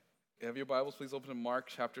Have your Bibles, please open to Mark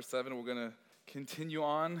chapter 7. We're going to continue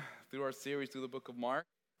on through our series through the book of Mark.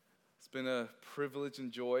 It's been a privilege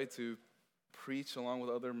and joy to preach along with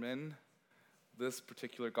other men this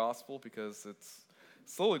particular gospel because it's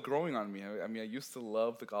slowly growing on me. I used to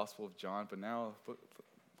love the Gospel of John, but now the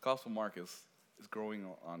Gospel of Mark is growing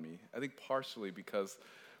on me. I think partially because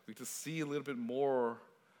we get to see a little bit more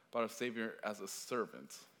about our Savior as a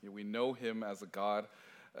servant. We know him as a God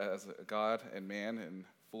and man and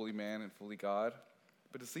fully God.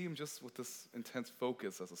 But to see him just with this intense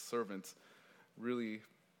focus as a servant really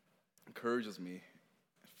encourages me.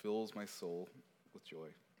 It fills my soul with joy.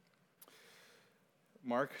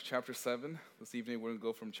 Mark chapter 7. This evening we're going to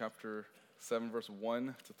go from chapter 7, verse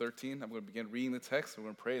 1 to 13. I'm going to begin reading the text, we're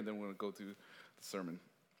going to pray, and then we're going to go through the sermon.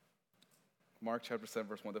 Mark chapter 7,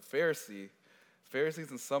 verse 1. The Pharisees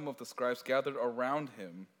and some of the scribes gathered around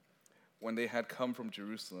him when they had come from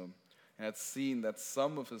Jerusalem and had seen that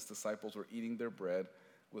some of his disciples were eating their bread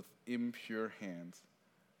with impure hands,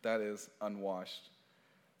 that is, unwashed.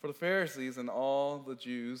 For the Pharisees and all the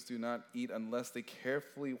Jews do not eat unless they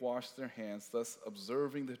carefully wash their hands, thus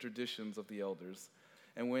observing the traditions of the elders.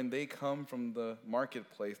 And when they come from the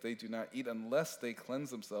marketplace, they do not eat unless they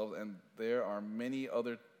cleanse themselves, and there are many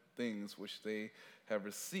other things which they have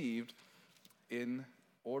received in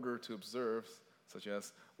order to observe, such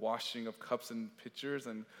as washing of cups and pitchers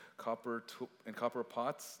and copper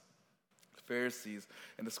pots. The Pharisees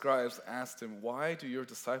and the scribes asked him, "Why do your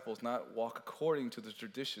disciples not walk according to the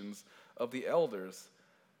traditions of the elders,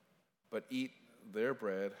 but eat their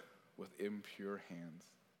bread with impure hands?"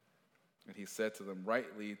 And he said to them,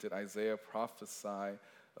 "Rightly did Isaiah prophesy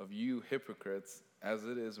of you hypocrites, as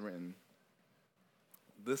it is written,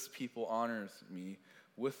 'This people honors me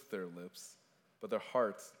with their lips, but their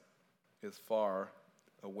heart is far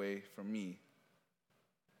away from me.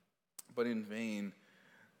 But in vain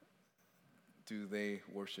do they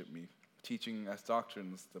worship me, teaching as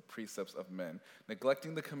doctrines the precepts of men.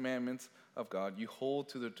 Neglecting the commandments of God, you hold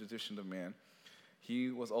to the tradition of man.'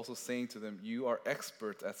 He was also saying to them, 'You are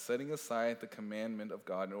experts at setting aside the commandment of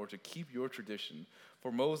God in order to keep your tradition.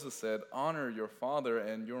 For Moses said, "Honor your father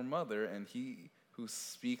and your mother," and he who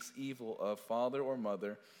speaks evil of father or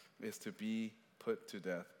mother is to be put to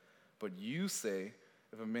death. But you say,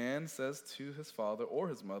 if a man says to his father or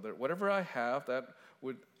his mother, "Whatever I have that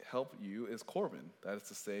would help you is Corban," that is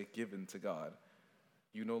to say, given to God.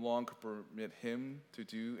 You no longer permit him to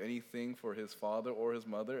do anything for his father or his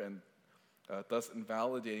mother, and thus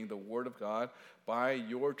invalidating the word of God by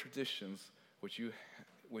your traditions, which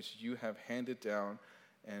you have handed down,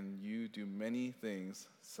 and you do many things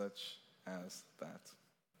such as that."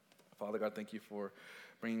 Father God, thank you for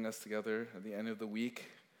bringing us together at the end of the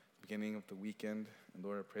week, beginning of the weekend. And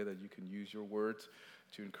Lord, I pray that you can use your words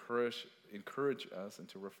to encourage us and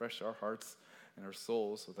to refresh our hearts and our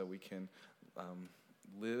souls so that we can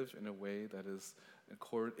live in a way that is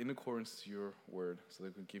in accordance to your word, so that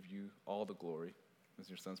we can give you all the glory. In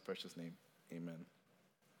your son's precious name, amen.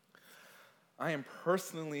 I am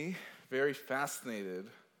personally very fascinated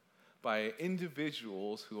by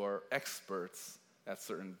individuals who are experts at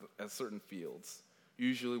certain fields.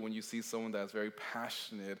 Usually when you see someone that's very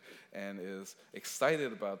passionate and is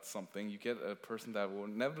excited about something, you get a person that will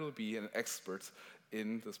inevitably be an expert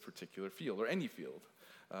in this particular field, or any field.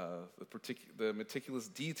 The meticulous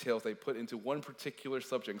details they put into one particular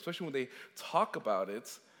subject, especially when they talk about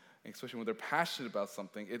it, and especially when they're passionate about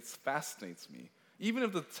something, it fascinates me. Even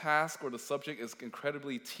if the task or the subject is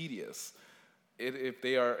incredibly tedious, if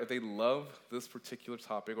they love this particular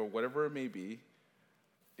topic or whatever it may be,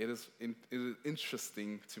 it is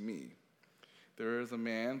interesting to me. There is a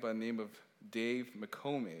man by the name of Dave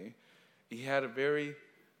McComey. He had a very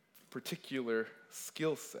particular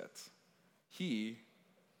skill set. He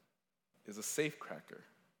is a safecracker.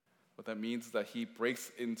 What that means is that he breaks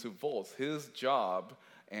into vaults. His job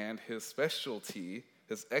and his specialty,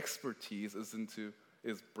 his expertise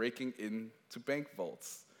is breaking into bank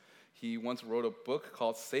vaults. He once wrote a book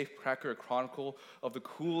called Safecracker, a chronicle of the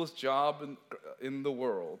coolest job in the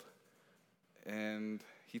world. And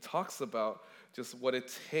he talks about just what it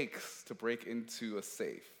takes to break into a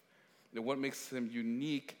safe. And what makes him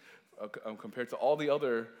unique compared to all the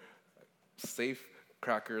other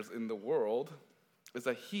safecrackers in the world is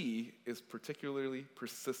that he is particularly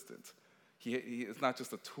persistent. It's not just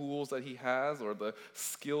the tools that he has or the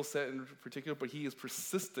skill set in particular, but he is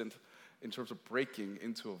persistent in terms of breaking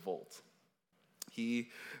into a vault.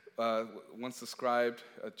 He once described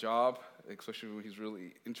a job, especially when he's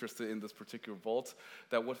really interested in this particular vault,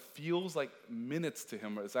 that what feels like minutes to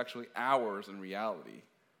him is actually hours in reality.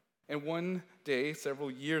 And one day,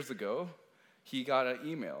 several years ago, he got an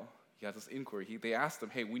email. he had this inquiry. They asked him,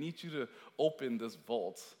 hey, we need you to open this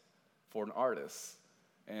vault for an artist.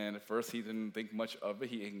 And at first, he didn't think much of it.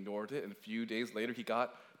 He ignored it. And a few days later, he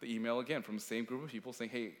got the email again from the same group of people saying,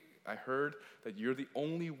 hey, I heard that you're the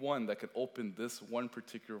only one that could open this one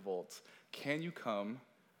particular vault. Can you come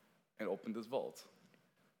and open this vault?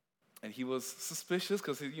 And he was suspicious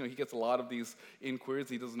because he gets a lot of these inquiries.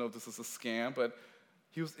 He doesn't know if this is a scam, but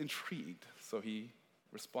he was intrigued, so he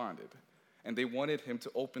responded. And they wanted him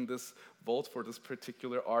to open this vault for this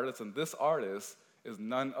particular artist, and this artist is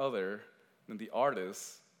none other than the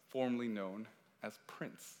artist formerly known as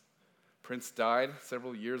Prince. Prince died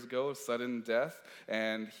several years ago, a sudden death,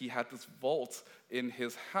 and he had this vault in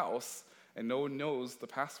his house, and no one knows the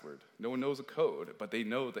password. No one knows a code, but they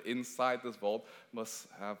know that inside this vault must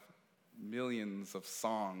have millions of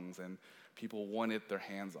songs, and people wanted their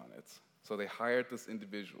hands on it. So they hired this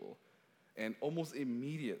individual, and almost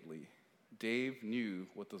immediately, Dave knew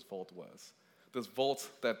what this vault was. This vault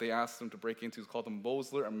that they asked him to break into is called the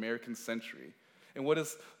Mosler American Century. And what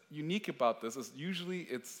is unique about this is usually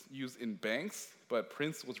it's used in banks, but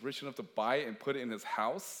Prince was rich enough to buy it and put it in his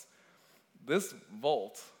house. This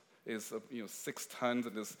vault is 6 tons,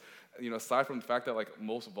 and is aside from the fact that like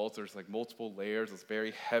most vaults there's like multiple layers, it's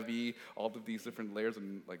very heavy, all of these different layers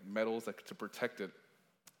and like metals to protect it.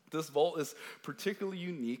 This vault is particularly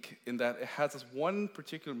unique in that it has this one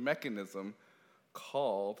particular mechanism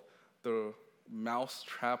called the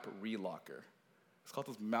mousetrap relocker. It's called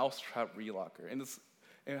this mousetrap relocker.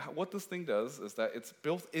 And what this thing does is that it's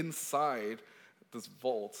built inside this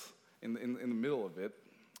vault in the middle of it,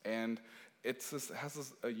 and it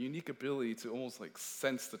has a unique ability to almost like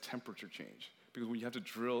sense the temperature change. Because when you have to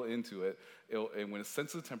drill into it, and when it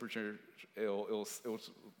senses the temperature, it'll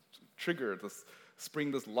trigger this,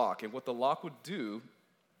 spring this lock. And what the lock would do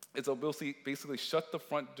is it'll basically shut the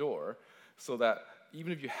front door so that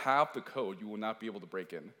even if you have the code, you will not be able to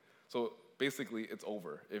break in. So basically, it's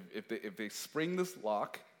over. If they spring this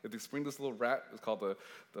lock, if they spring this little rat, it's called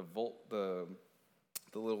the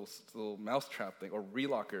little mousetrap thing or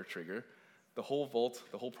relocker trigger, the whole vault,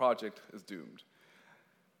 the whole project is doomed.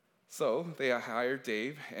 So they hired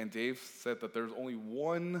Dave, and Dave said that there's only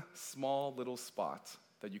one small little spot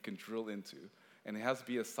that you can drill into, and it has to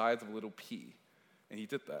be the size of a little pea. And he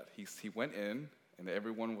did that. He went in, and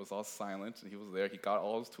everyone was all silent, and he was there. He got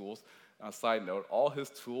all his tools. On a side note, all his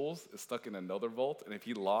tools is stuck in another vault, and if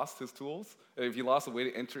he lost his tools, if he lost a way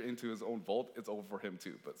to enter into his own vault, it's over for him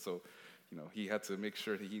too. But so, he had to make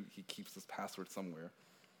sure that he keeps his password somewhere.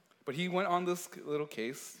 But he went on this little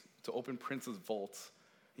case to open Prince's vault.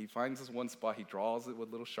 He finds this one spot, he draws it with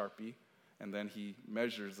a little Sharpie, and then he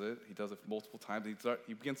measures it. He does it multiple times.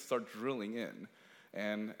 He begins to start drilling in.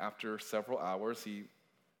 And after several hours, he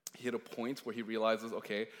hit a point where he realizes,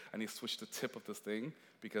 okay, I need to switch the tip of this thing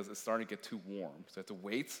because it's starting to get too warm. So I have to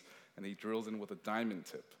wait, and he drills in with a diamond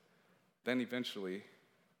tip. Then eventually,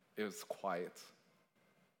 it was quiet.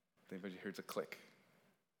 Then eventually he hears a click.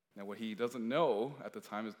 Now what he doesn't know at the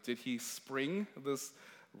time is, did he spring this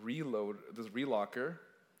relocker,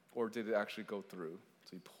 or did it actually go through?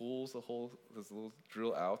 So he pulls this little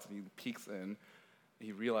drill out, and he peeks in, and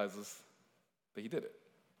he realizes that he did it.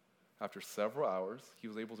 After several hours, he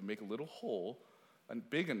was able to make a little hole and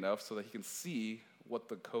big enough so that he can see what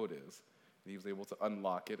the code is. And he was able to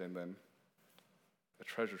unlock it, and then a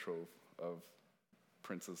treasure trove of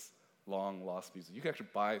Prince's long-lost music. You can actually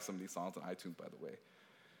buy some of these songs on iTunes, by the way.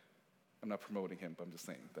 I'm not promoting him, but I'm just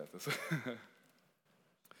saying that this.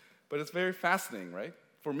 But it's very fascinating, right?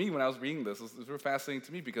 For me, when I was reading this, it was very fascinating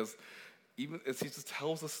to me because even as he just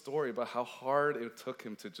tells a story about how hard it took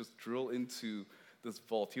him to just drill into this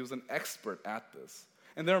vault. He was an expert at this.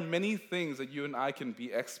 And there are many things that you and I can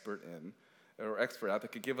be expert in, or expert at,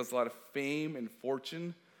 that could give us a lot of fame and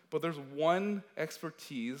fortune, but there's one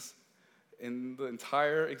expertise in the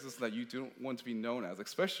entire existence that you don't want to be known as,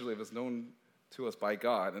 especially if it's known to us by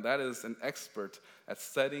God, and that is an expert at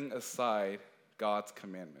setting aside God's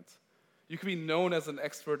commandments. You can be known as an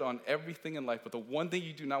expert on everything in life, but the one thing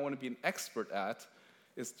you do not want to be an expert at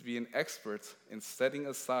is to be an expert in setting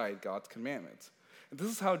aside God's commandments. And this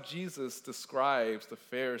is how Jesus describes the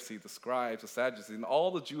Pharisees, the scribes, the Sadducees, and all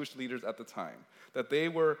the Jewish leaders at the time. That they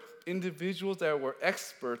were individuals that were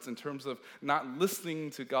experts in terms of not listening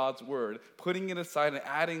to God's word, putting it aside and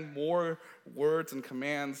adding more words and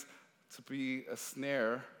commands to be a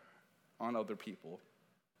snare on other people.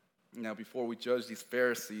 Now, before we judge these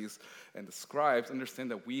Pharisees and the scribes,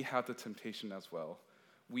 understand that we have the temptation as well.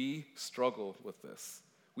 We struggle with this.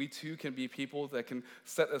 We too can be people that can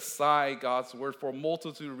set aside God's word for a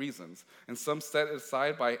multitude of reasons. And some set it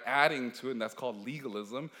aside by adding to it, and that's called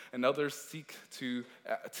legalism. And others seek to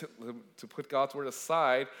put God's word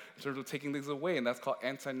aside in terms of taking things away, and that's called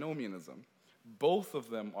antinomianism. Both of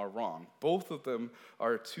them are wrong. Both of them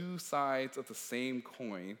are two sides of the same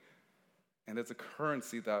coin, and it's a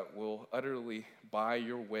currency that will utterly buy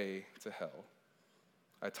your way to hell.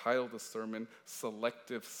 I titled the sermon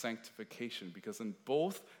Selective Sanctification because in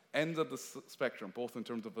both ends of the spectrum, both in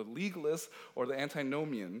terms of the legalist or the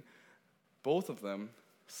antinomian, both of them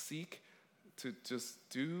seek to just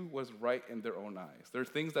do what's right in their own eyes. There are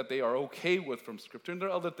things that they are okay with from Scripture, and there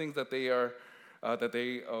are other things that they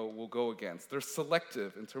will go against. They're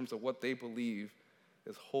selective in terms of what they believe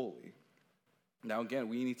is holy. Now again,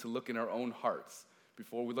 we need to look in our own hearts.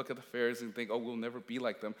 Before we look at the Pharisees and think, oh, we'll never be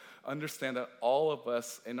like them, understand that all of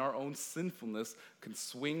us in our own sinfulness can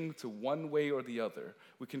swing to one way or the other.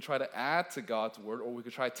 We can try to add to God's word, or we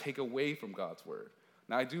could try to take away from God's word.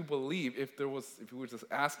 Now, I do believe if you were to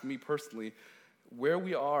ask me personally, where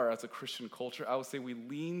we are as a Christian culture, I would say we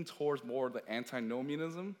lean towards more of the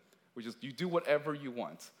antinomianism, which is you do whatever you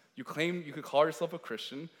want. You claim you could call yourself a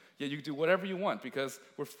Christian, yet you can do whatever you want because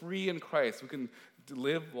we're free in Christ. We can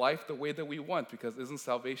live life the way that we want because isn't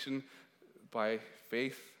salvation by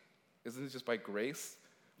faith? Isn't it just by grace?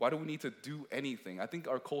 Why do we need to do anything? I think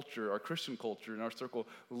our culture, our Christian culture in our circle,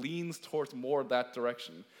 leans towards more that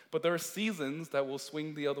direction. But there are seasons that will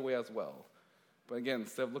swing the other way as well. But again,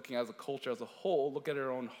 instead of looking at a culture as a whole, look at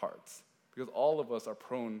our own hearts. Because all of us are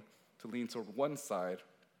prone to lean toward one side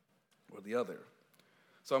or the other.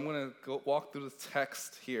 So I'm going to walk through the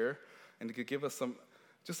text here, and it could give us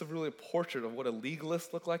just a really portrait of what a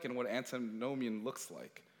legalist looks like and what antinomian looks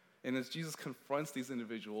like. And as Jesus confronts these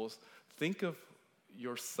individuals, think of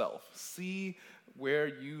yourself. See where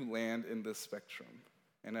you land in this spectrum.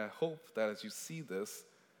 And I hope that as you see these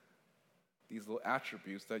little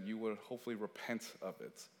attributes, that you would hopefully repent of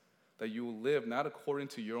it. That you will live not according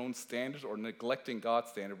to your own standards or neglecting God's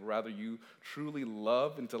standard, but rather you truly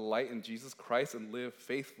love and delight in Jesus Christ and live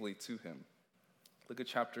faithfully to him. Look at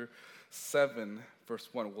chapter 7, verse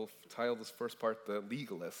 1. We'll title this first part, The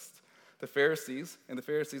Legalist. The Pharisees and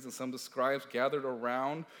some of the scribes gathered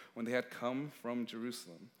around when they had come from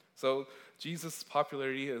Jerusalem. So Jesus'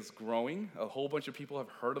 popularity is growing. A whole bunch of people have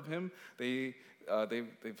heard of him. They've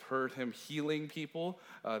heard him healing people.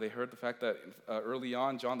 They heard the fact that early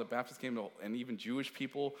on John the Baptist came, and even Jewish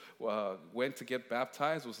people went to get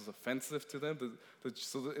baptized, which was offensive to them.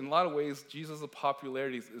 So in a lot of ways, Jesus'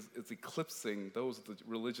 popularity is eclipsing those of the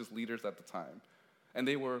religious leaders at the time. And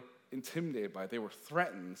they were intimidated by it. They were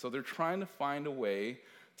threatened. So they're trying to find a way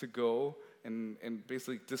to go and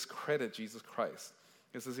basically discredit Jesus Christ.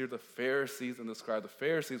 This is here the Pharisees and the scribes. The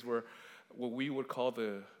Pharisees were what we would call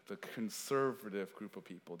the conservative group of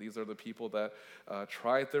people. These are the people that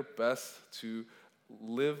tried their best to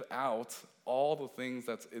live out all the things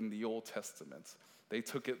that's in the Old Testament. They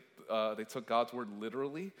took God's word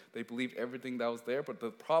literally. They believed everything that was there, but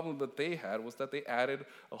the problem that they had was that they added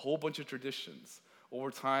a whole bunch of traditions.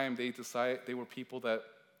 Over time, they were people that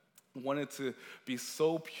wanted to be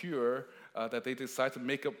so pure that they decided to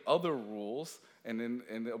make up other rules and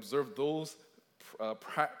observe those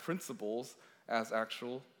principles as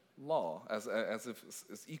actual law, as if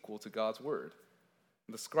it's equal to God's word.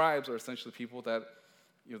 And the scribes are essentially people that,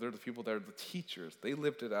 they're the people that are the teachers. They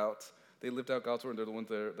lived it out. They lived out God's word, and they're the ones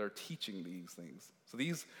that are teaching these things. So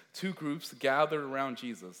these two groups gathered around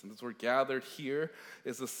Jesus. And this word gathered here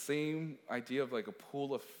is the same idea of like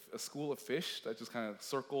a school of fish that just kind of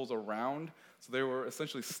circles around. So they were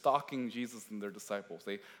essentially stalking Jesus and their disciples.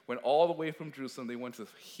 They went all the way from Jerusalem. They went to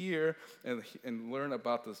hear and learn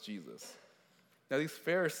about this Jesus. Now these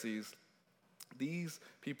Pharisees, these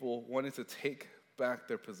people wanted to take back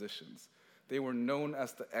their positions. They were known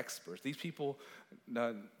as the experts. These people,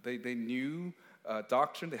 they knew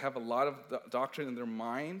doctrine. They have a lot of doctrine in their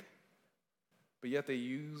mind, but yet they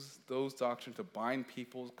use those doctrines to bind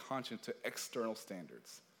people's conscience to external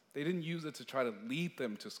standards. They didn't use it to try to lead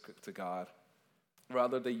them to God.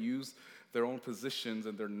 Rather, they used their own positions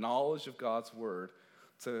and their knowledge of God's word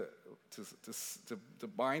to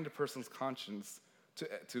bind a person's conscience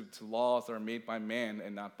to laws that are made by man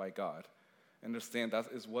and not by God. Understand that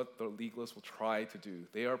is what the legalists will try to do.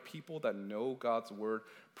 They are people that know God's word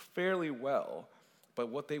fairly well, but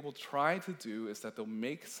what they will try to do is that they'll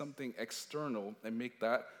make something external and make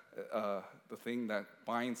that the thing that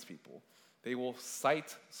binds people. They will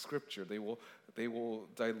cite Scripture. They will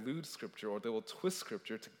dilute Scripture, or they will twist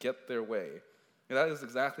Scripture to get their way. And that is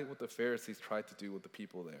exactly what the Pharisees tried to do with the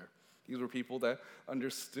people there. These were people that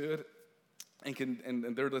understood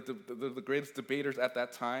and they're the greatest debaters at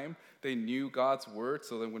that time. They knew God's word,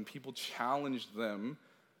 so that when people challenged them,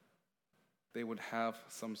 they would have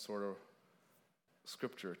some sort of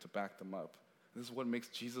scripture to back them up. This is what makes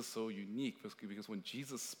Jesus so unique, because when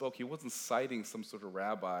Jesus spoke, he wasn't citing some sort of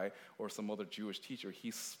rabbi or some other Jewish teacher.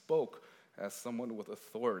 He spoke as someone with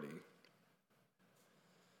authority.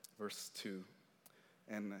 Verse 2,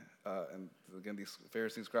 and again, these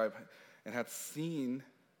Pharisees scribe, and had seen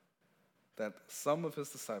that some of his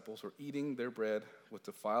disciples were eating their bread with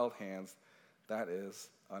defiled hands, that is,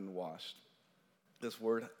 unwashed. This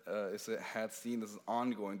word is had seen. This is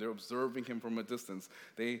ongoing. They're observing him from a distance.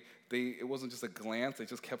 It wasn't just a glance. They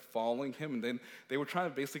just kept following him, and then they were trying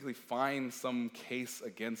to basically find some case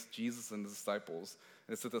against Jesus and the disciples.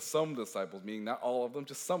 And it said that some disciples, meaning not all of them,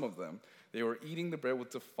 just some of them, they were eating the bread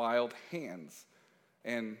with defiled hands.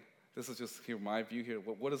 And this is just here my view here.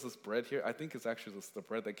 What is this bread here? I think it's actually the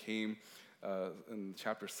bread that came in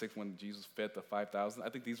chapter 6 when Jesus fed the 5,000. I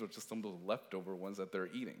think these were just some of the leftover ones that they're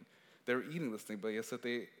eating. They were eating this thing, but it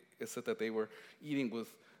said that they were eating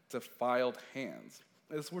with defiled hands.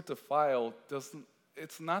 This word defiled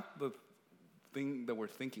it's not the thing that we're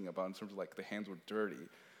thinking about in terms of like the hands were dirty.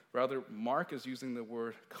 Rather, Mark is using the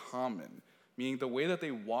word common, meaning the way that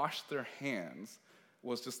they washed their hands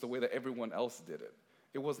was just the way that everyone else did it.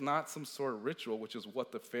 It was not some sort of ritual, which is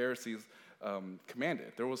what the Pharisees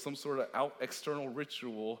commanded. There was some sort of external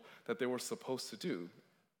ritual that they were supposed to do.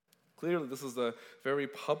 Clearly, this is a very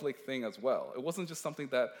public thing as well. It wasn't just something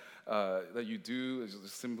that you do,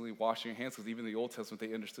 just simply washing your hands, because even in the Old Testament,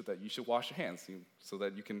 they understood that you should wash your hands so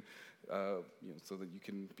that you can, so that you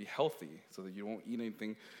can be healthy, so that you won't eat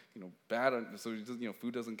anything, bad, so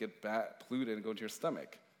food doesn't get polluted and go into your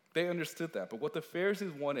stomach. They understood that, but what the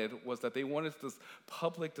Pharisees wanted was that they wanted this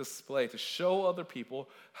public display to show other people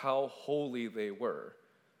how holy they were.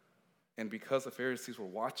 And because the Pharisees were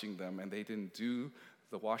watching them and they didn't do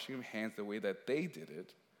the washing of hands the way that they did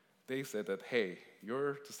it, they said that, hey,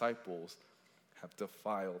 your disciples have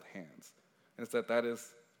defiled hands. And it's that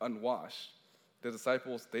is unwashed. The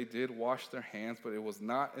disciples, they did wash their hands, but it was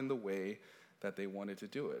not in the way that they wanted to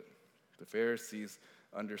do it. The Pharisees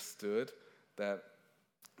understood that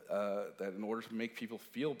in order to make people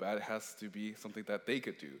feel bad, it has to be something that they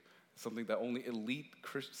could do, something that only elite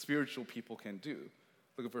spiritual people can do.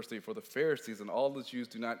 Look at verse 3. For the Pharisees and all the Jews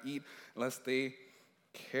do not eat unless they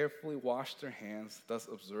carefully wash their hands, thus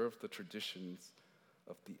observe the traditions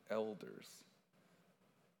of the elders.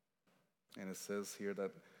 And it says here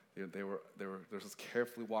that there's this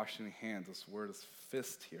carefully washing hands. This word is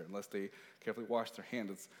fist here, unless they carefully wash their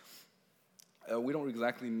hands. We don't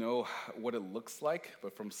exactly know what it looks like,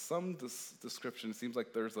 but from some description, it seems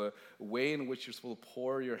like there's a way in which you're supposed to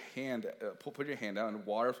put your hand out, and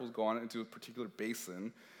water is supposed to go on into a particular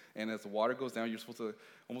basin. And as the water goes down, you're supposed to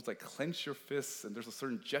almost like clench your fists, and there's a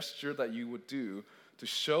certain gesture that you would do to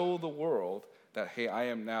show the world that, hey, I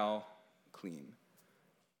am now clean.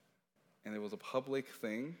 And it was a public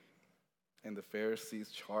thing, and the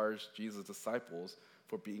Pharisees charged Jesus' disciples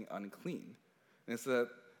for being unclean.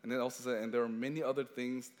 And it also said, and there are many other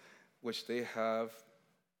things which they have.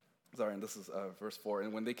 Sorry, and this is verse 4.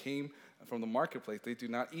 And when they came from the marketplace, they do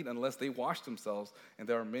not eat unless they wash themselves. And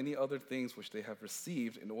there are many other things which they have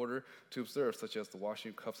received in order to observe, such as the washing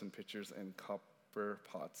of cups and pitchers and copper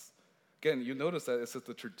pots. Again, you notice that it says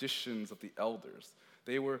the traditions of the elders.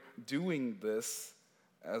 They were doing this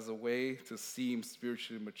as a way to seem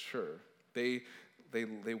spiritually mature. They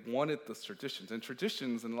wanted these traditions. And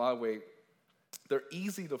traditions, in a lot of ways, they're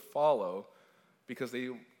easy to follow because they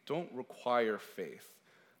don't require faith.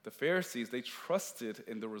 The Pharisees, they trusted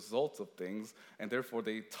in the results of things, and therefore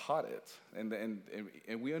they taught it.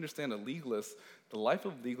 And we understand the life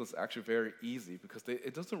of legalists is actually very easy because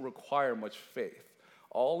it doesn't require much faith.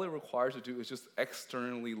 All it requires to do is just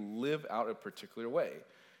externally live out a particular way.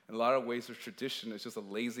 In a lot of ways, their tradition is just a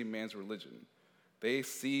lazy man's religion. They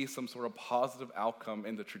see some sort of positive outcome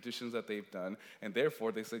in the traditions that they've done, and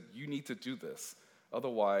therefore they said, you need to do this.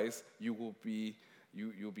 Otherwise, you won't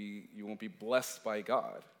be blessed by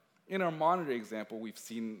God. In our modern day example, we've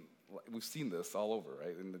seen this all over,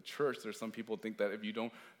 right? In the church, there's some people who think that if you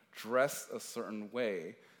don't dress a certain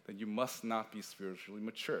way, then you must not be spiritually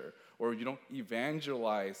mature. Or if you don't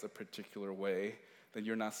evangelize a particular way, then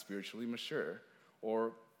you're not spiritually mature.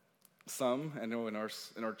 Or I know in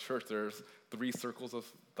our church, there's 3 circles of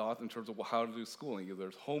thought in terms of how to do schooling. Either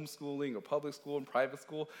there's homeschooling or public school and private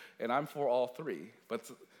school, and I'm for all 3. But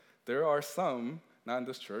there are some, not in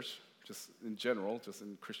this church, just in general, just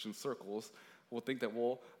in Christian circles, will think that,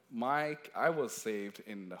 I was saved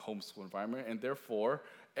in the homeschool environment, and therefore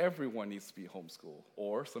everyone needs to be homeschooled.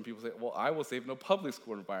 Or some people say, well, I was saved in a public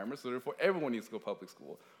school environment, so therefore everyone needs to go to public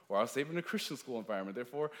school. Or I was saved in a Christian school environment,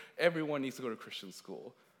 therefore everyone needs to go to Christian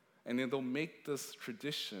school. And then they'll make this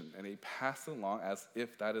tradition, and they pass it along as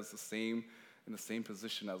if that is in the same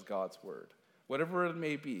position as God's word. Whatever it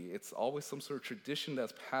may be, it's always some sort of tradition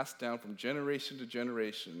that's passed down from generation to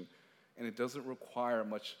generation, and it doesn't require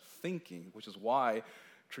much thinking, which is why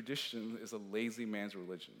tradition is a lazy man's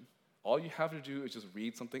religion. All you have to do is just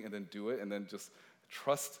read something and then do it, and then just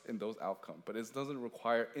trust in those outcomes. But it doesn't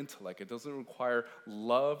require intellect. It doesn't require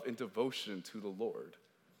love and devotion to the Lord.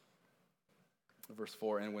 Verse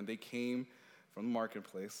 4, and when they came from the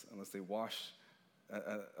marketplace, unless they wash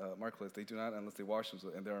marketplace, they do not unless they wash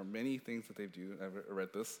themselves. And there are many things that they do. I've read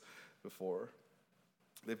this before.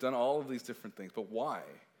 They've done all of these different things, but why?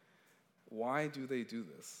 Why do they do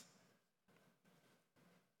this?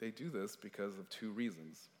 They do this because of two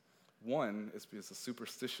reasons. One is because of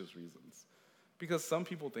superstitious reasons. Because some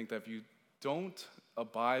people think that if you don't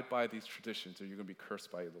abide by these traditions, you're going to be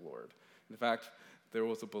cursed by the Lord. In fact, there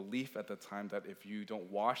was a belief at the time that if you don't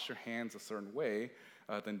wash your hands a certain way,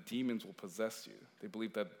 then demons will possess you. They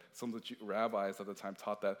believed that some of the rabbis at the time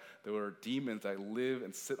taught that there were demons that live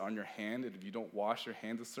and sit on your hand, and if you don't wash your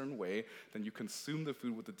hands a certain way, then you consume the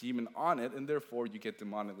food with the demon on it, and therefore you get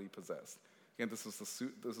demonically possessed. Again, this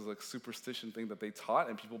is a superstition thing that they taught,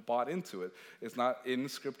 and people bought into it. It's not in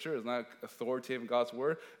Scripture. It's not authoritative in God's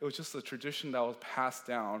Word. It was just a tradition that was passed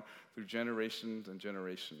down through generations and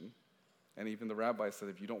generations. And even the rabbi said,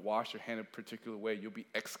 if you don't wash your hand a particular way, you'll be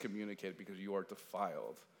excommunicated because you are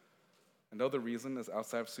defiled. Another reason is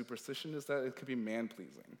outside of superstition is that it could be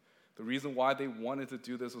man-pleasing. The reason why they wanted to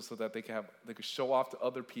do this was so that they could show off to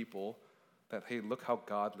other people that, hey, look how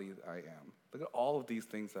godly I am. Look at all of these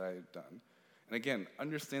things that I've done. And again,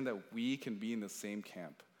 understand that we can be in the same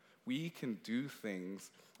camp. We can do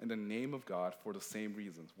things in the name of God for the same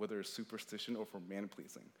reasons, whether it's superstition or for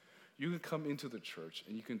man-pleasing. You can come into the church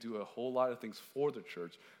and you can do a whole lot of things for the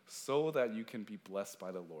church so that you can be blessed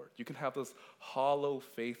by the Lord. You can have this hollow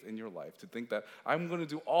faith in your life to think that I'm going to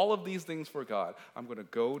do all of these things for God. I'm going to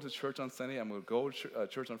go to church on Sunday. I'm going to go to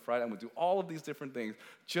church on Friday. I'm going to do all of these different things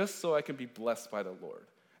just so I can be blessed by the Lord.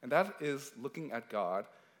 And that is looking at God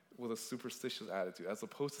with a superstitious attitude, as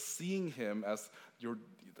opposed to seeing him as your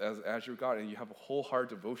God, and you have a wholehearted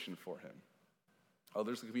devotion for him.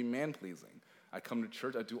 Others could be man-pleasing. I come to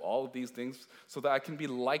church, I do all of these things so that I can be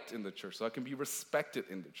liked in the church, so I can be respected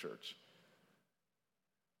in the church.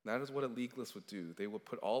 That is what a legalist would do. They would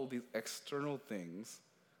put all of these external things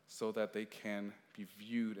so that they can be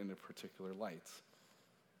viewed in a particular light.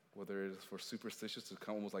 Whether it is for superstitious to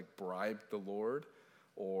come almost like bribe the Lord,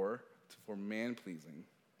 or for man-pleasing.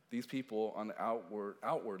 These people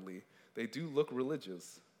outwardly, they do look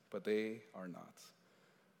religious, but they are not.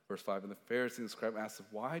 Verse 5, and the Pharisees and scribes asked,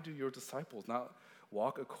 why do your disciples not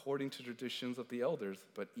walk according to traditions of the elders,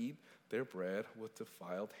 but eat their bread with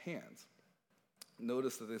defiled hands?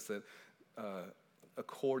 Notice that they said,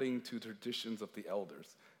 according to traditions of the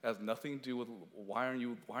elders. It has nothing to do with why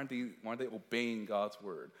aren't they obeying God's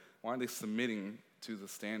word? Why aren't they submitting to the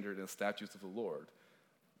standard and statutes of the Lord?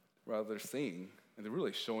 Rather, they're saying, and they're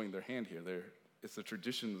really showing their hand here, it's the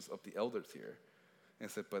traditions of the elders here. And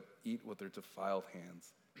it said, but eat with their defiled hands.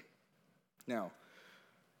 Now,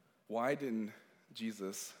 why didn't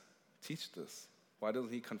Jesus teach this? Why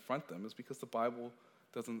doesn't he confront them? It's because the Bible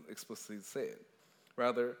doesn't explicitly say it.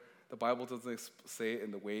 Rather, the Bible doesn't say it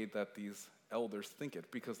in the way that these elders think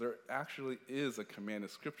it, because there actually is a command in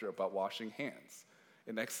Scripture about washing hands.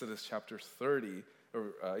 In Exodus chapter 30,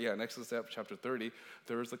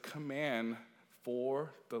 there is a command for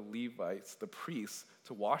the Levites, the priests,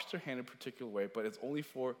 to wash their hand in a particular way, but it's only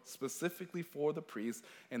specifically for the priests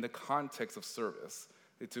in the context of service,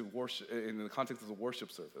 to worship, in the context of the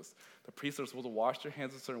worship service. The priests are supposed to wash their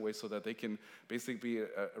hands in a certain way so that they can basically be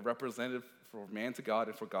a representative for man to God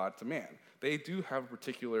and for God to man. They do have a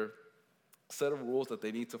particular set of rules that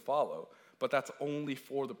they need to follow, but that's only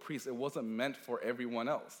for the priests. It wasn't meant for everyone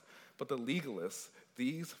else. But the legalists,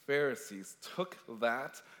 these Pharisees, took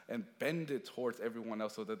that and bend it towards everyone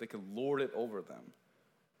else so that they could lord it over them.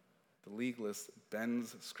 The legalist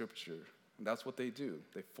bends Scripture, and that's what they do.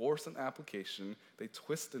 They force an application, they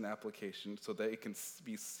twist an application so that it can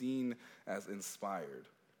be seen as inspired.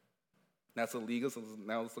 That's the legalist.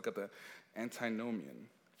 Now let's look at the antinomian,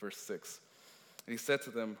 verse 6. And he said to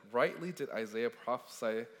them, rightly did Isaiah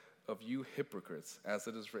prophesy of you hypocrites, as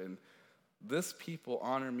it is written, this people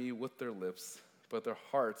honor me with their lips, but their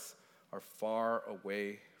hearts are far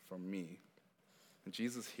away from me. And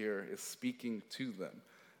Jesus here is speaking to them.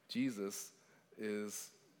 Jesus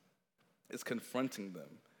is confronting them.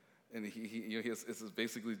 And this is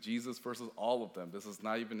basically Jesus versus all of them. This is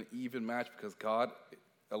not even an even match because God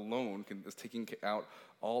alone is taking out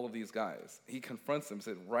all of these guys. He confronts them,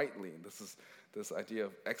 said rightly, and this is this idea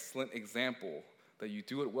of excellent example, that you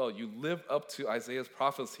do it well. You live up to Isaiah's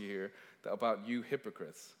prophecy here about you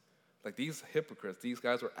hypocrites. Like these hypocrites, these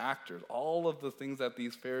guys are actors. All of the things that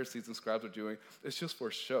these Pharisees and scribes are doing, it's just for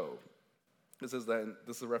show. This is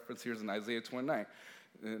a reference here is in Isaiah 29.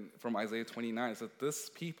 From Isaiah 29, it says, "This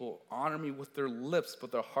people honor me with their lips,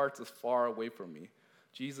 but their hearts is far away from me."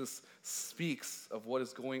 Jesus speaks of what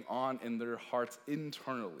is going on in their hearts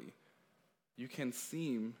internally. You can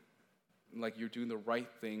seem like you're doing the right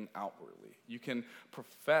thing outwardly. You can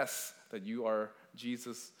profess that you are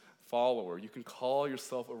Jesus' follower. You can call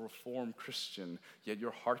yourself a Reformed Christian, yet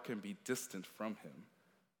your heart can be distant from him.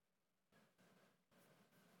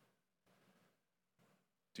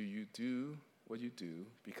 Do you do what you do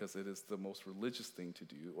because it is the most religious thing to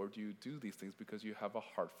do, or do you do these things because you have a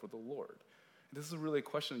heart for the Lord? And this is really a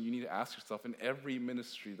question that you need to ask yourself in every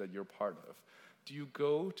ministry that you're part of. Do you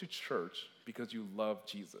go to church because you love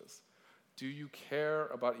Jesus? Do you care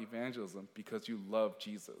about evangelism because you love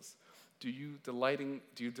Jesus? Do you delight in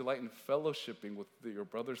fellowshipping with your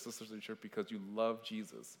brothers and sisters in church because you love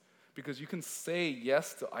Jesus? Because you can say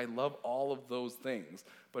yes to, I love all of those things,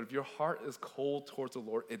 but if your heart is cold towards the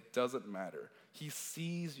Lord, it doesn't matter. He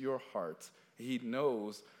sees your heart. He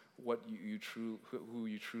knows what who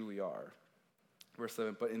you truly are. Verse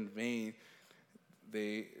 7, "But in vain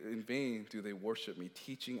do they worship me,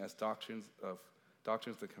 teaching as doctrines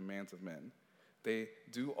the commands of men." They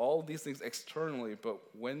do all these things externally, but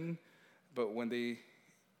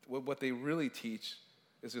what they really teach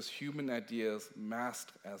is just human ideas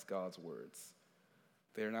masked as God's words.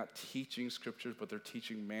 They're not teaching scriptures, but they're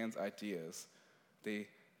teaching man's ideas. They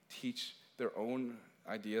teach their own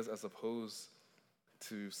ideas as opposed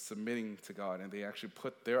to submitting to God, and they actually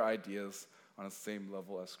put their ideas on the same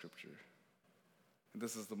level as scripture. And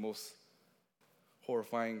this is the most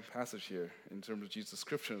horrifying passage here in terms of Jesus'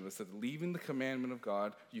 scripture. It said, leaving the commandment of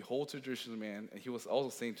God, you hold to the traditions of man, and he was also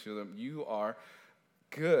saying to them, you are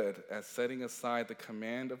good at setting aside the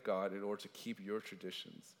command of God in order to keep your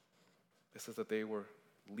traditions. It says that they were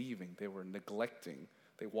leaving, they were neglecting,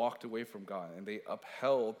 they walked away from God, and they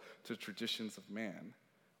upheld the traditions of man.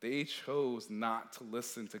 They chose not to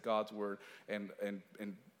listen to God's word and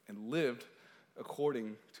lived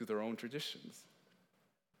according to their own traditions.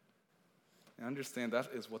 And understand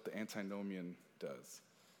that is what the antinomian does.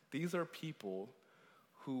 These are people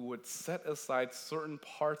who would set aside certain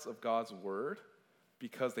parts of God's word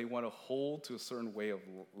because they want to hold to a certain way of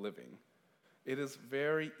living. It is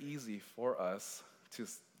very easy for us to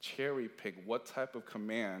cherry pick what type of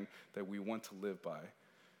command that we want to live by.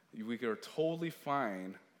 We are totally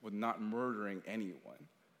fine with not murdering anyone.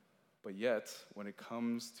 But yet, when it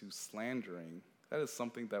comes to slandering, that is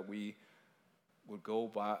something that we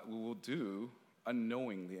will do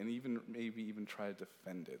unknowingly and maybe even try to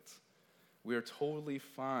defend it. We are totally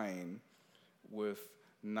fine with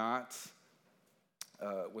not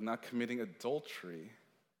committing adultery,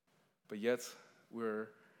 but yet we're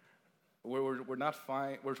not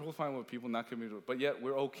fine. We're totally fine with people not committing, but yet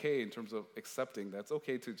we're okay in terms of accepting that it's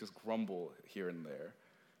okay to just grumble here and there.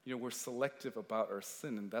 We're selective about our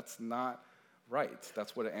sin, and that's not right.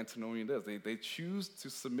 That's what an antinomian does. They choose to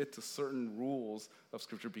submit to certain rules of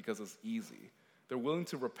Scripture because it's easy. They're willing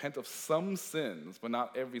to repent of some sins, but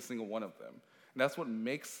not every single one of them. And that's what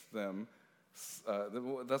makes them.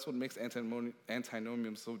 That's what makes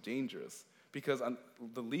antinomian so dangerous. Because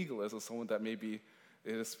the legalist is someone that maybe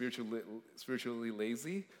is spiritually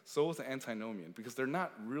lazy. So is the antinomian, because they're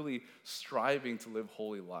not really striving to live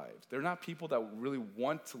holy lives. They're not people that really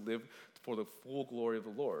want to live for the full glory of the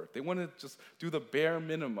Lord. They want to just do the bare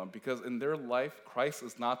minimum, because in their life, Christ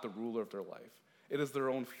is not the ruler of their life. It is their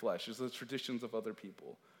own flesh. It's the traditions of other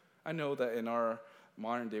people. I know that in our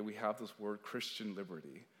modern day, we have this word Christian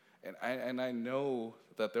liberty. And I know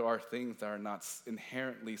that there are things that are not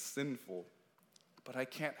inherently sinful, but I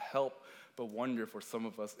can't help but wonder for some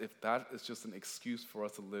of us if that is just an excuse for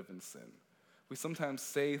us to live in sin. We sometimes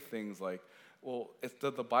say things like, well,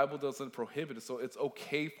 the Bible doesn't prohibit it, so it's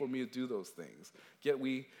okay for me to do those things. Yet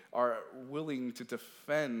we are willing to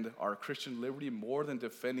defend our Christian liberty more than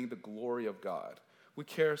defending the glory of God. We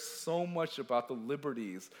care so much about the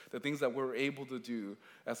liberties, the things that we're able to do,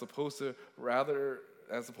 as opposed to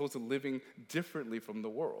living differently from the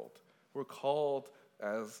world. We're called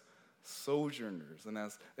as sojourners and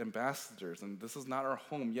as ambassadors, and this is not our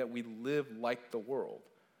home, yet we live like the world.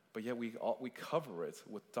 but yet we cover it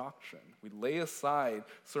with doctrine. We lay aside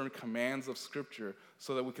certain commands of Scripture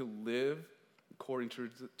so that we can live according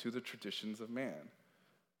to the traditions of man.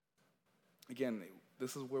 Again,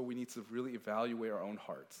 this is where we need to really evaluate our own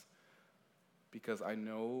hearts, because I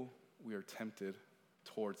know we are tempted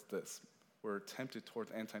towards this. We're tempted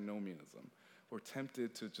towards antinomianism. We're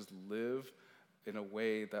tempted to just live in a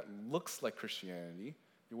way that looks like Christianity.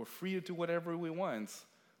 We're free to do whatever we want,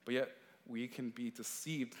 but yet we can be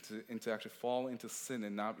deceived into actually fall into sin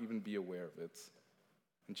and not even be aware of it.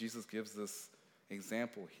 And Jesus gives this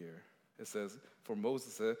example here. It says, for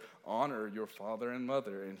Moses said, honor your father and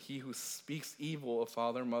mother, and he who speaks evil of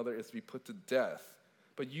father and mother is to be put to death.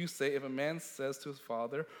 But you say, if a man says to his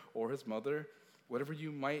father or his mother, whatever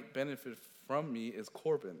you might benefit from me is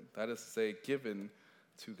Corban, that is to say, given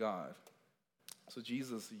to God. So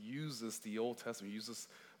Jesus uses the Old Testament, uses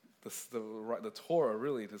the Torah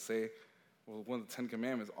really to say, well, one of the 10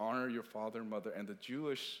 Commandments, honor your father and mother. And the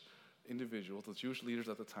Jewish individuals, the Jewish leaders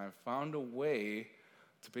at the time, found a way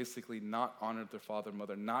to basically not honor their father and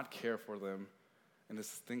mother, not care for them. And this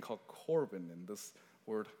thing called Corban, and this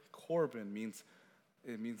word Corban means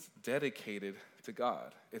dedicated to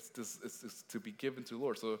God. It's to be given to the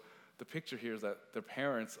Lord. So the picture here is that their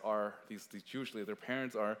parents are, these Jewish leaders, their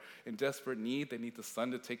parents are in desperate need. They need the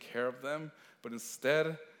son to take care of them. But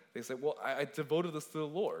instead, they say, well, I devoted this to the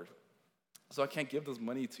Lord, so I can't give this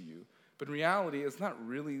money to you. But in reality, it's not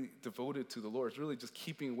really devoted to the Lord. It's really just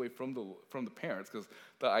keeping away from the parents, because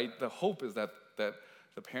the hope is that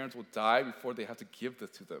the parents will die before they have to give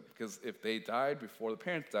this to them. Because if they died before the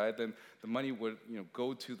parents died, then the money would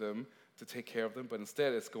go to them to take care of them. But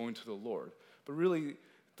instead, it's going to the Lord. But really,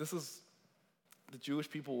 this is the Jewish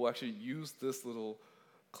people will actually use this little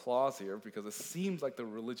clause here because it seems like the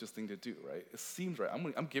religious thing to do, right? It seems right.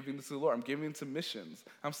 I'm giving this to the Lord. I'm giving it to missions.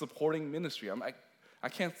 I'm supporting ministry. I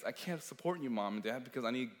can't support you, mom and dad, because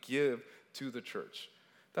I need to give to the church.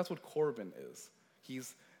 That's what Corban is.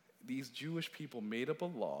 These Jewish people made up a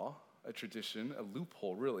law, a tradition, a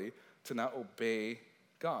loophole, really, to not obey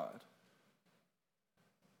God.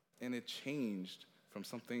 And it changed from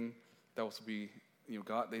something that was to be,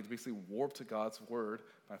 God, they basically warped to God's word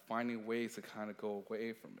by finding ways to kind of go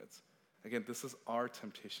away from it. Again, this is our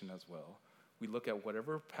temptation as well. We look at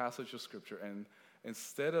whatever passage of Scripture, and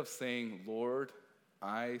instead of saying, Lord,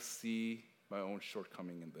 I see my own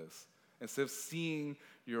shortcoming in this, instead of seeing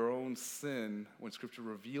your own sin when Scripture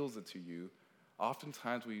reveals it to you,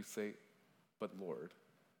 oftentimes we say, but Lord,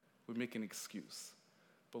 we make an excuse.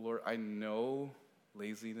 But Lord, I know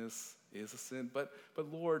laziness is a sin, but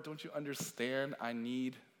Lord, don't you understand I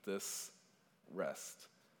need this rest?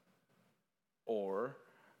 Or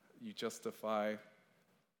you justify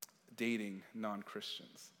dating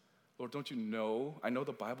non-Christians. Lord, don't you know? I know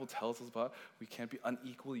the Bible tells us about we can't be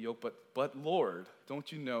unequally yoked, but Lord,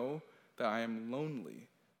 don't you know that I am lonely?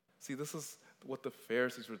 See, this is what the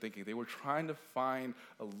Pharisees were thinking. They were trying to find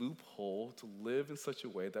a loophole to live in such a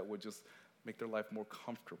way that would just make their life more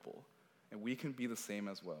comfortable. And we can be the same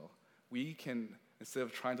as well. We can, instead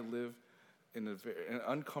of trying to live in an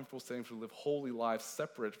uncomfortable setting, to live holy lives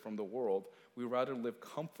separate from the world, we rather live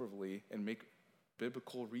comfortably and make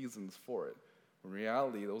biblical reasons for it. In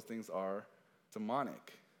reality, those things are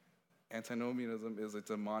demonic. Antinomianism is a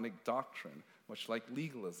demonic doctrine, much like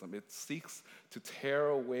legalism. It seeks to tear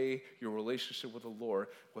away your relationship with the Lord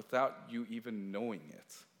without you even knowing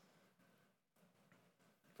it.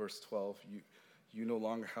 Verse 12, you no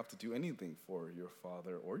longer have to do anything for your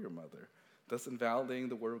father or your mother, thus invalidating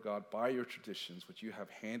the word of God by your traditions, which you have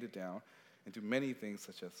handed down, and do many things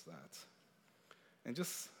such as that. And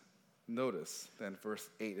just notice that in verse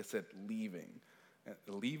 8, it said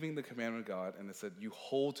leaving the commandment of God, and it said you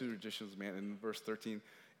hold to the traditions of man, and in verse 13,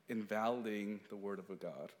 invalidating the word of a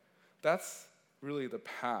God. That's really the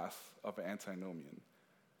path of an antinomian.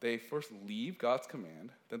 They first leave God's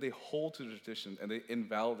command, then they hold to the tradition, and they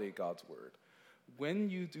invalidate God's word. When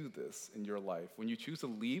you do this in your life, when you choose to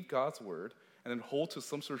leave God's word and then hold to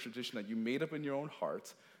some sort of tradition that you made up in your own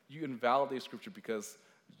heart, you invalidate Scripture because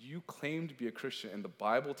you claim to be a Christian and the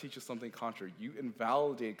Bible teaches something contrary. You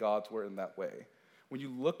invalidate God's word in that way. When you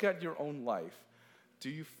look at your own life, do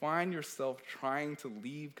you find yourself trying to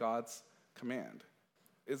leave God's command?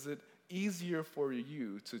 Is it easier for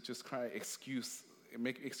you to just kind of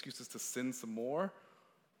make excuses to sin some more?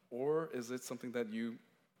 Or is it something that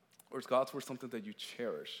or is God's word something that you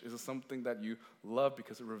cherish? Is it something that you love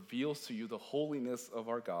because it reveals to you the holiness of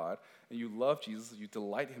our God, and you love Jesus, you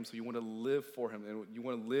delight in him, so you want to live for him, and you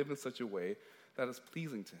want to live in such a way that is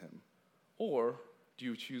pleasing to him? Or do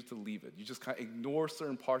you choose to leave it? You just kind of ignore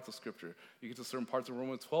certain parts of Scripture. You get to certain parts of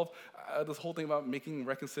Romans 12. This whole thing about making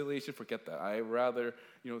reconciliation, forget that. I rather,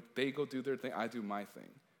 they go do their thing, I do my thing.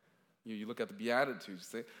 You look at the Beatitudes, you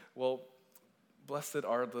say, well, blessed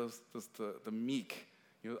are the meek.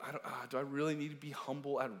 Do I really need to be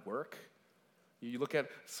humble at work? You look at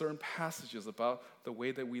certain passages about the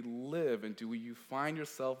way that we live, and do you find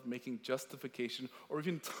yourself making justification, or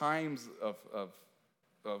even times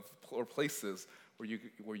or places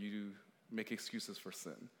where you make excuses for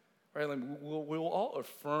sin, right? Like we'll all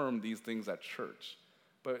affirm these things at church,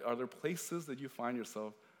 but are there places that you find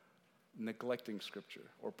yourself neglecting Scripture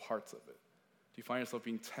or parts of it? Do you find yourself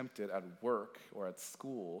being tempted at work or at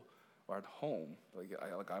school or at home?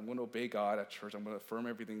 I'm going to obey God at church. I'm going to affirm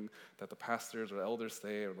everything that the pastors or elders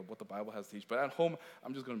say or what the Bible has to teach. But at home,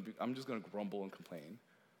 I'm just going to grumble and complain.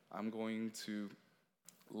 I'm going to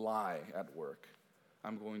lie at work.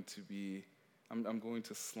 I'm going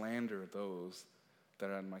to slander those that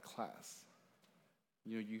are in my class.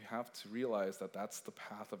 You have to realize that that's the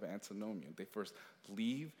path of antinomian. They first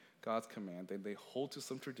leave God's command, they hold to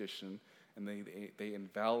some tradition, and they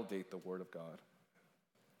invalidate the word of God.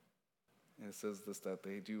 And it says this, that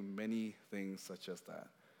they do many things such as that,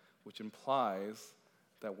 which implies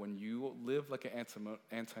that when you live like an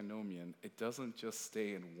antinomian, it doesn't just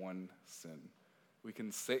stay in one sin. We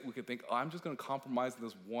can think, I'm just going to compromise in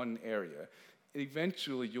this one area.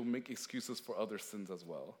 Eventually, you'll make excuses for other sins as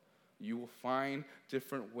well. You will find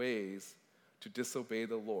different ways to disobey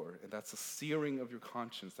the Lord, and that's a searing of your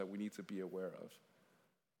conscience that we need to be aware of.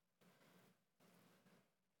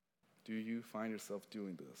 Do you find yourself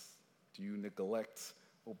doing this? Do you neglect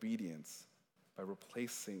obedience by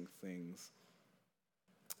replacing things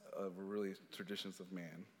of really traditions of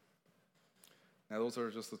man? Now, those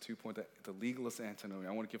are just the 2 points, the legalist and antinomian.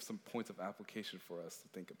 I want to give some points of application for us to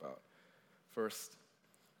think about. First,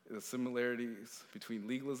 the similarities between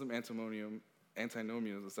legalism and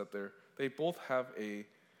antinomianism is that they both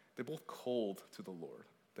cold to the Lord.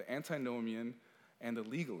 The antinomian and the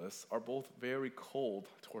legalist are both very cold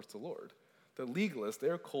towards the Lord. The legalists,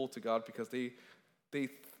 they're cold to God because they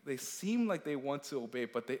seem like they want to obey,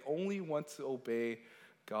 but they only want to obey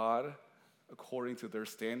God according to their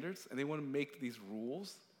standards, and they want to make these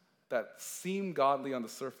rules that seem godly on the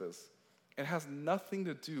surface. It has nothing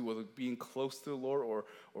to do with being close to the Lord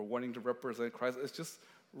or wanting to represent Christ. It's just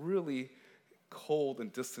really cold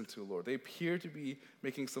and distant to the Lord. They appear to be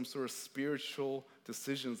making some sort of spiritual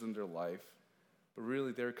decisions in their life, but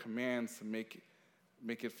really their commands to make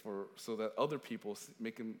it so that other people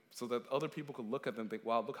could look at them and think,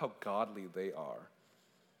 wow, look how godly they are.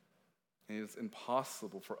 And it's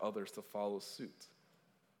impossible for others to follow suit.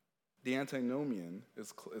 The antinomian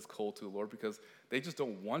is cold to the Lord because they just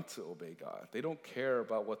don't want to obey God. They don't care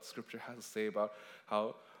about what Scripture has to say about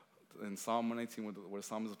how in Psalm 119, where the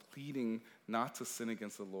psalmist is pleading not to sin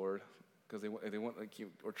against the Lord because they want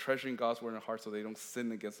or treasuring God's word in their heart so they don't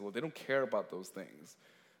sin against the Lord. They don't care about those things.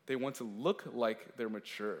 They want to look like they're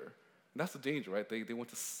mature. And that's the danger, right? They want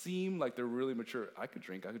to seem like they're really mature. I could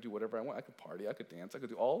drink, I could do whatever I want, I could party, I could dance, I could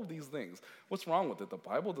do all of these things. What's wrong with it? The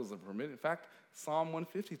Bible doesn't permit it. In fact, Psalm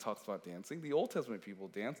 150 talks about dancing. The Old Testament people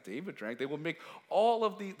dance, David drank. They will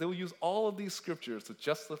use all of these scriptures to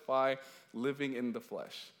justify living in the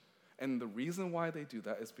flesh. And the reason why they do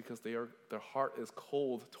that is because their heart is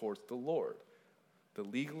cold towards the Lord. The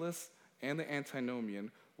legalist and the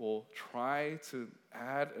antinomian will try to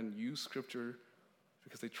add and use scripture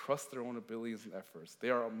because they trust their own abilities and efforts. They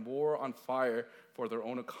are more on fire for their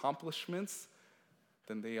own accomplishments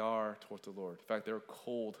than they are towards the Lord. In fact, they're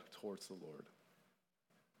cold towards the Lord.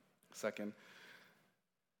 Second,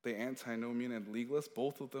 the antinomian and legalist,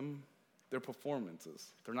 both of them, they're performances.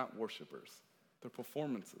 They're not worshipers. They're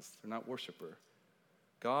performances. They're not worshiper.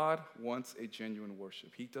 God wants a genuine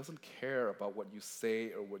worship. He doesn't care about what you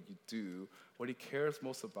say or what you do. What he cares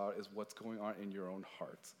most about is what's going on in your own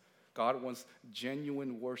heart. God wants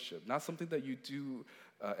genuine worship, not something that you do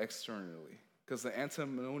externally. Because the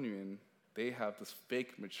antinomian, they have this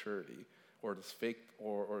fake maturity, or this fake,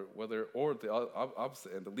 or the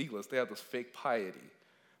opposite, and the legalist, they have this fake piety.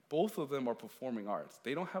 Both of them are performing arts.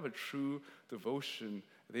 They don't have a true devotion.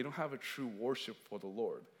 They don't have a true worship for the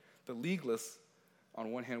Lord. The legalists,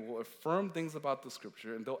 on one hand, will affirm things about the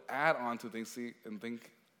scripture, and they'll add on to things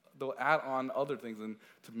they'll add on other things and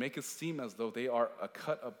to make it seem as though they are a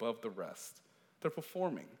cut above the rest. They're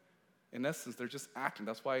performing. In essence, they're just acting.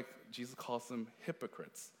 That's why Jesus calls them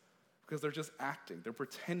hypocrites, because they're just acting. They're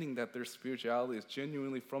pretending that their spirituality is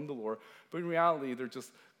genuinely from the Lord, but in reality, they're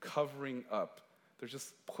just covering up. They're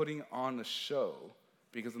just putting on a show.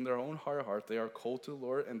 because in their own heart of hearts, they are cold to the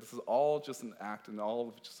Lord, and this is all just an act and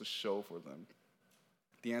all just a show for them.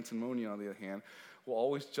 The antinomian, on the other hand, will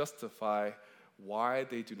always justify why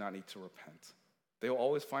they do not need to repent. They will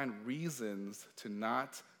always find reasons to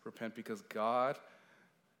not repent because God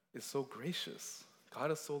is so gracious.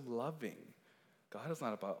 God is so loving. God is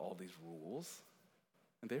not about all these rules,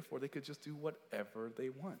 and therefore they could just do whatever they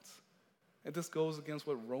want. And this goes against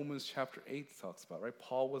what Romans chapter 8 talks about, right?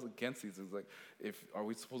 Paul was against these things. Like, are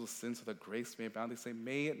we supposed to sin so that grace may abound? They say,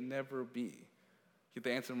 may it never be.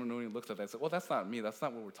 The antinomian looks at that and says, well, that's not me. That's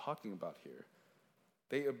not what we're talking about here.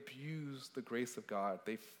 They abuse the grace of God.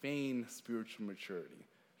 They feign spiritual maturity.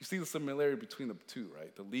 You see the similarity between the two,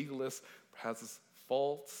 right? The legalist has this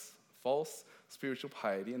false spiritual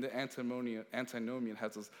piety, and the antinomian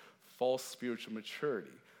has this false spiritual maturity.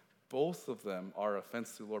 Both of them are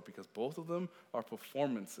offense to the Lord because both of them are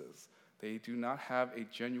performances. They do not have a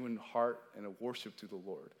genuine heart and a worship to the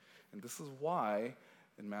Lord. And this is why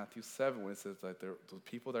in Matthew 7, when it says that the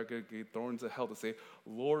people that are going to get thrown into hell, to say,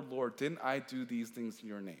 Lord, Lord, didn't I do these things in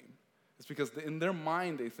your name? It's because in their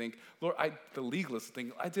mind they think, Lord, the legalists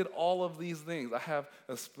think, I did all of these things.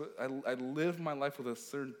 I lived my life with a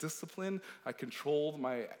certain discipline. I controlled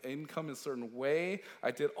my income in a certain way.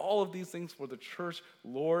 I did all of these things for the church.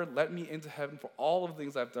 Lord, let me into heaven for all of the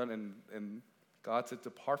things I've done. And God said,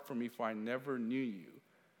 depart from me, for I never knew you.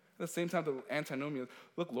 At the same time, the antinomian,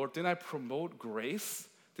 look, Lord, didn't I promote grace?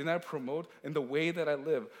 Didn't I promote in the way that I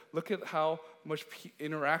live? Look at how much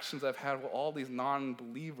interactions I've had with all these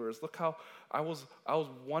non-believers. Look how I was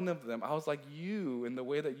one of them. I was like you in the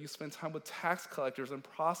way that you spend time with tax collectors and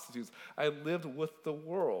prostitutes. I lived with the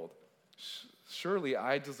world. Surely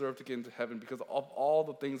I deserve to get into heaven because of all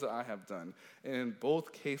the things that I have done. And in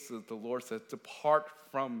both cases, the Lord says, depart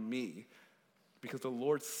from me. Because the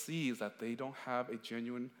Lord sees that they don't have a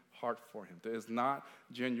genuine heart for him. There is not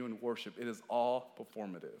genuine worship. It is all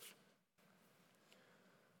performative.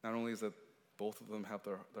 Not only is it both of them have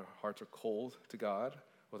their hearts are cold to God,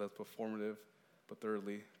 well, that's performative, but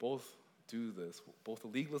thirdly, both do this. Both the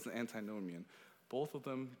legalist and antinomian, both of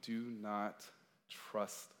them do not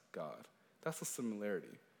trust God. That's the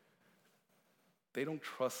similarity. They don't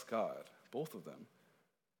trust God, both of them.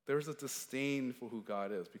 There's a disdain for who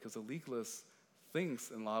God is because the legalist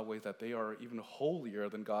thinks in a lot of ways that they are even holier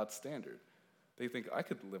than God's standard. They think, I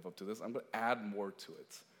could live up to this. I'm going to add more to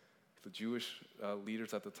it. The Jewish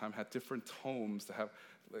leaders at the time had different tomes to have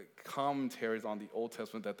commentaries on the Old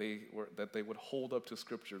Testament that they would hold up to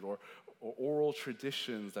Scripture, or oral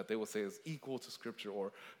traditions that they would say is equal to Scripture,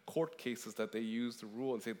 or court cases that they use to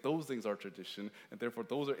rule and say those things are tradition, and therefore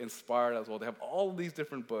those are inspired as well. They have all of these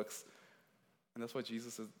different books, and that's why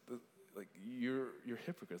Jesus says, like, you're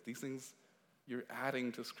hypocrites. These things you're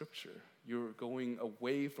adding to Scripture. You're going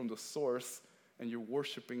away from the source, and you're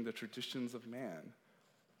worshiping the traditions of man.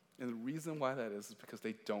 And the reason why that is because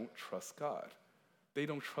they don't trust God. They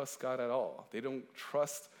don't trust God at all. They don't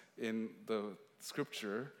trust in the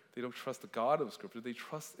Scripture. They don't trust the God of Scripture. They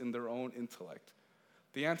trust in their own intellect.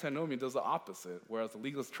 The antinomian does the opposite, whereas the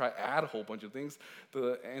legalists try to add a whole bunch of things.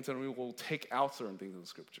 The antinomian will take out certain things in the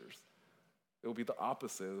Scriptures. It will be the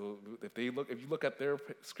opposite. If you look at their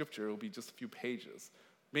Scripture, it will be just a few pages.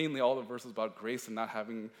 Mainly all the verses about grace and not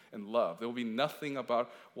having and love. There will be nothing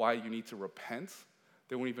about why you need to repent.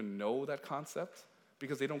 They won't even know that concept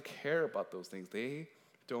because they don't care about those things. They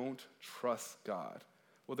don't trust God.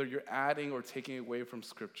 Whether you're adding or taking away from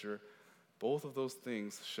Scripture, both of those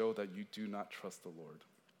things show that you do not trust the Lord.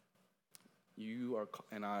 You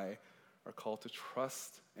and I are called to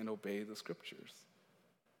trust and obey the Scriptures.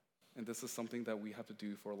 And this is something that we have to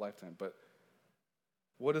do for a lifetime. But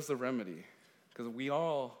what is the remedy? Because we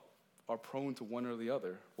all are prone to one or the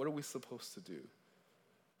other. What are we supposed to do?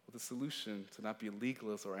 Well, the solution to not be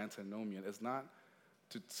legalist or antinomian is not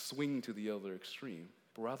to swing to the other extreme,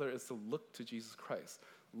 but rather it's to look to Jesus Christ.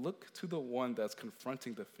 Look to the one that's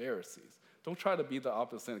confronting the Pharisees. Don't try to be the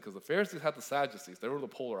opposite, because the Pharisees had the Sadducees. They were the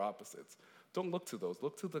polar opposites. Don't look to those.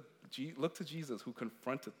 Look to Jesus, who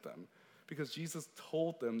confronted them, because Jesus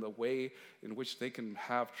told them the way in which they can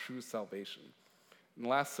have true salvation. In the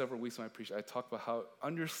last several weeks when I preached, I talked about how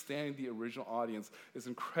understanding the original audience is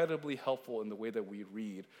incredibly helpful in the way that we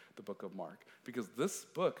read the book of Mark. Because this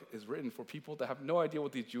book is written for people that have no idea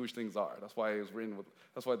what these Jewish things are. That's why it was written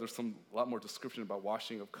that's why there's a lot more description about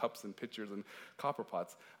washing of cups and pitchers and copper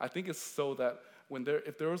pots. I think it's so that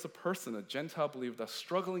if there was a person, a Gentile believer, that's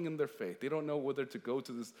struggling in their faith, they don't know whether to go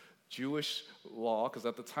to this Jewish law, because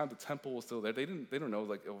at the time the temple was still there. They don't know,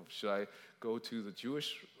 like, oh, should I go to the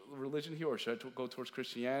Jewish religion here, or should I go towards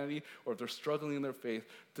Christianity? Or if they're struggling in their faith,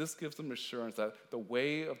 this gives them assurance that the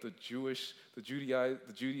way of the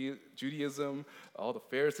Judaism, all the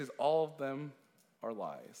Pharisees, all of them are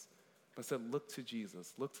lies. But instead, look to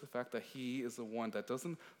Jesus. Look to the fact that he is the one that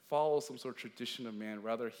doesn't follow some sort of tradition of man.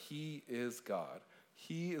 Rather, he is God.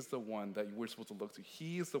 He is the one that we're supposed to look to.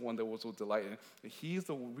 He is the one that we're supposed to delight in. And he's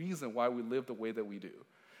the reason why we live the way that we do.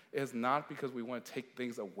 It is not because we want to take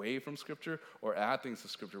things away from Scripture or add things to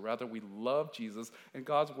Scripture. Rather, we love Jesus, and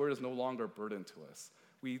God's word is no longer a burden to us.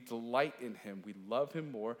 We delight in him. We love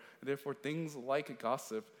him more. And therefore, things like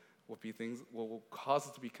gossip will cause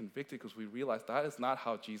us to be convicted because we realize that is not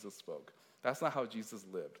how Jesus spoke. That's not how Jesus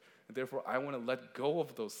lived. And therefore, I want to let go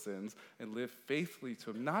of those sins and live faithfully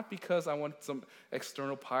to him, not because I want some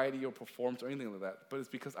external piety or performance or anything like that, but it's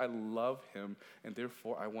because I love him, and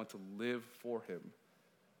therefore I want to live for him.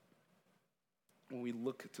 When we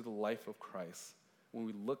look to the life of Christ, when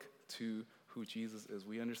we look to who Jesus is,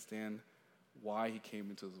 we understand why he came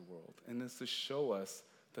into this world. And it's to show us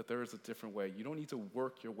that there is a different way. You don't need to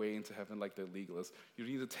work your way into heaven like the legalists. You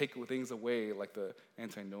don't need to take things away like the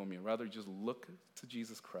antinomian. Rather, just look to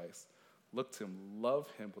Jesus Christ. Look to him. Love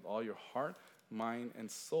him with all your heart, mind, and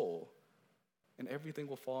soul. And everything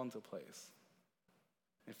will fall into place.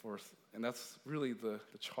 And that's really the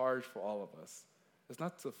charge for all of us. It's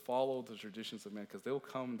not to follow the traditions of men, because they'll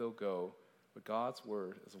come, they'll go. But God's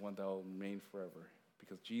word is the one that will remain forever.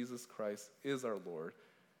 Because Jesus Christ is our Lord.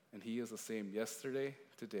 And he is the same yesterday,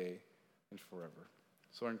 today, and forever.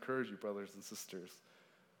 So I encourage you, brothers and sisters,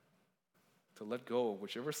 to let go of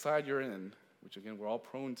whichever side you're in, which again we're all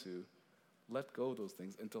prone to, let go of those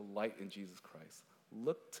things and delight in Jesus Christ.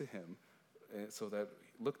 Look to him,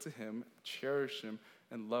 cherish him,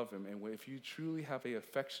 and love him. And if you truly have an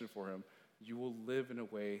affection for him, you will live in a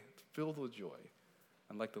way filled with joy.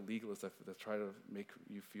 Unlike the legalists that try to make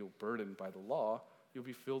you feel burdened by the law, you'll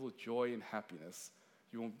be filled with joy and happiness.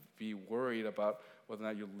 You won't be worried about whether or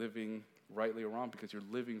not you're living rightly or wrong, because you're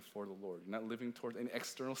living for the Lord. You're not living towards any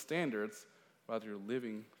external standards. Rather, you're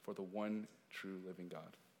living for the one true living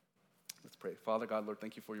God. Let's pray. Father God, Lord,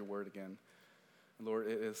 thank you for your word again. And Lord,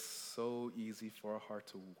 it is so easy for our heart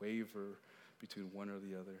to waver between one or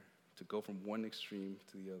the other, to go from one extreme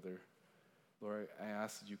to the other. Lord, I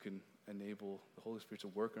ask that you can enable the Holy Spirit to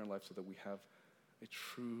work in our life so that we have a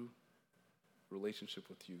true relationship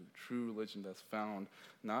with you, true religion that's found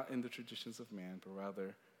not in the traditions of man, but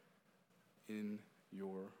rather in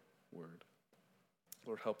your word.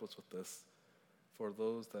 Lord, help us with this. For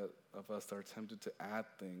those of us that are tempted to add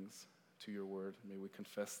things to your word, may we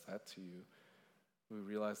confess that to you. We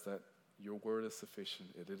realize that your word is sufficient.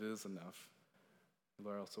 It is enough.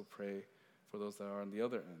 Lord, I also pray for those that are on the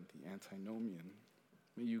other end, the antinomian.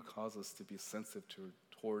 May you cause us to be sensitive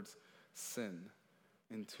towards sin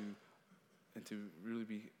and to really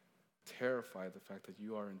be terrified of the fact that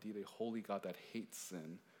you are indeed a holy God that hates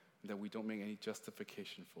sin, and that we don't make any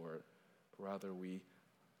justification for it. Rather, we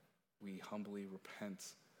humbly repent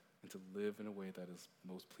and to live in a way that is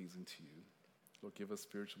most pleasing to you. Lord, give us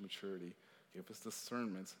spiritual maturity. Give us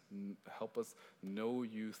discernment. Help us know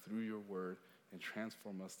you through your word and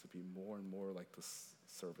transform us to be more and more like this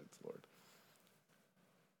servant, Lord.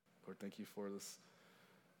 Lord, thank you for this,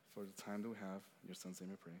 for the time that we have. In your son's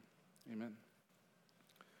name I pray. Amen.